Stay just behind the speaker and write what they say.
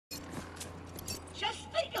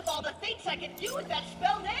things I can do with that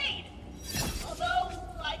spelled aid. Although,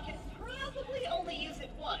 I can probably only use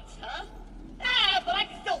it once, huh? Ah, but I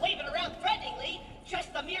can still wave it around threateningly.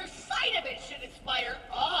 Just the mere sight of it should inspire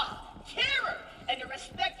awe, terror, and a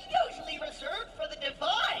respect usually reserved for the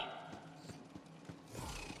divine.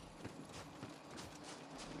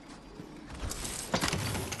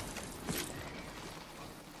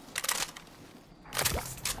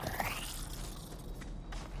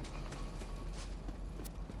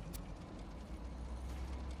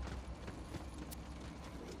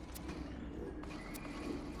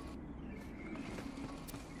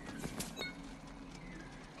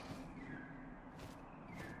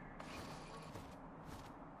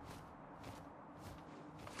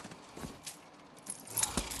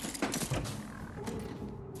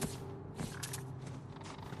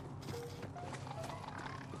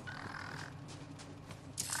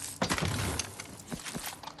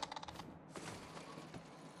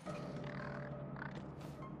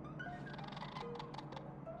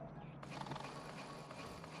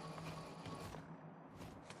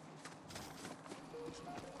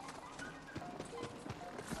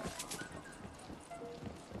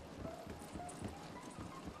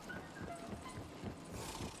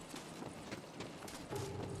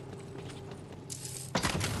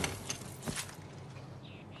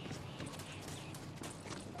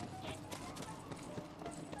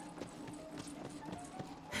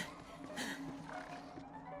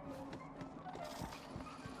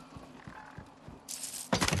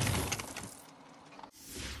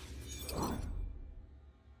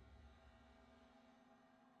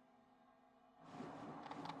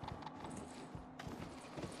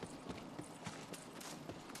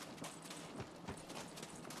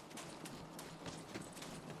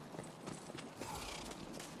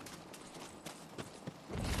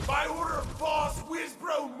 By order of Boss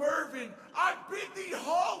Whizbro Mervin, I bid thee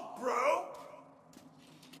halt, bro!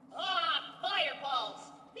 Ah, fireballs!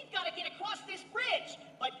 We've got to get across this bridge,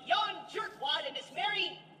 but yon jerkwad and his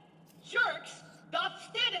merry jerks doth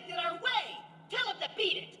standeth in our way. Tell him to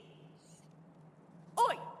beat it.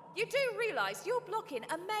 Oi! You do realise you're blocking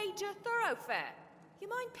a major thoroughfare. You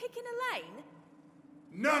mind picking a lane?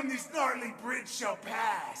 None this gnarly bridge shall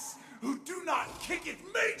pass, who do not kick it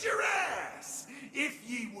major ass! If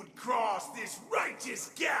ye would cross this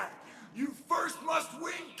righteous gap, you first must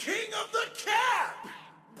win King of the Cap,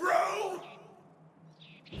 bro!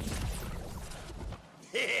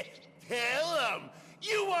 Tell him!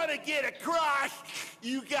 You want to get across,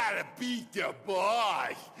 you gotta beat the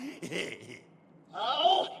boss!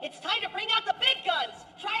 Oh, it's time to bring out the big guns!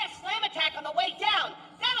 Try a slam attack on the way down!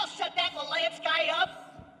 That'll shut that Lance guy up!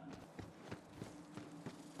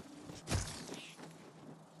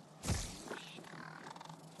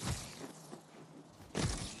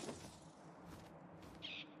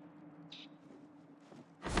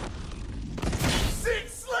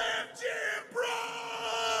 Six slam jam, bro!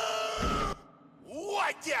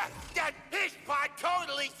 What the? That piss pot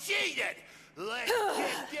totally cheated! Let's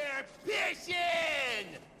get their piss in!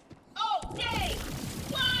 Okay!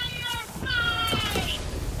 Squire fight!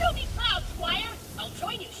 Do be proud, Squire! I'll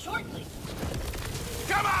join you shortly.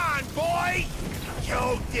 Come on, boy!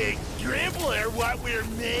 Show this dribbler what we're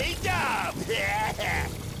made of!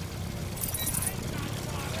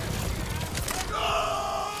 Oh!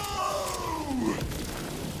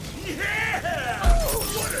 Yeah!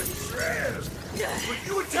 What a trip! But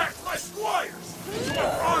you attacked my squires! So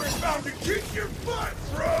I'm bound to kick your butt,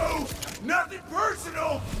 bro! Nothing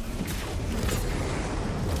personal!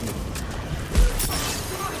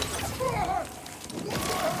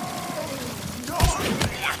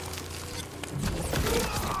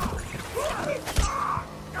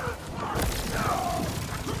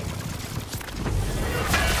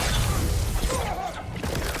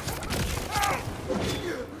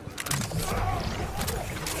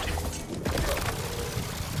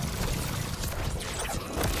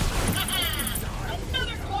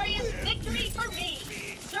 Another glorious victory for me!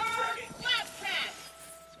 Sir Claptrap!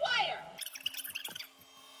 Squire!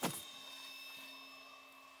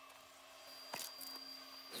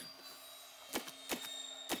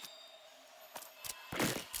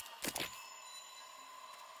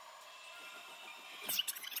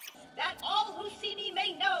 That all who see me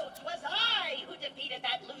may know 'twas I who defeated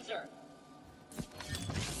that loser!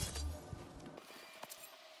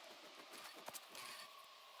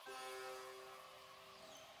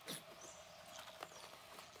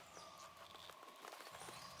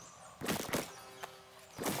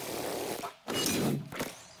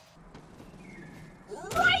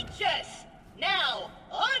 Righteous! Now,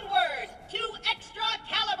 onward to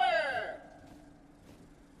Excalibur!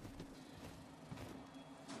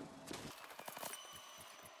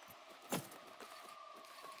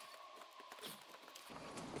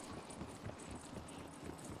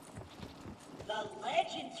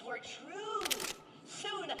 legends were true.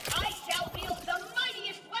 Soon I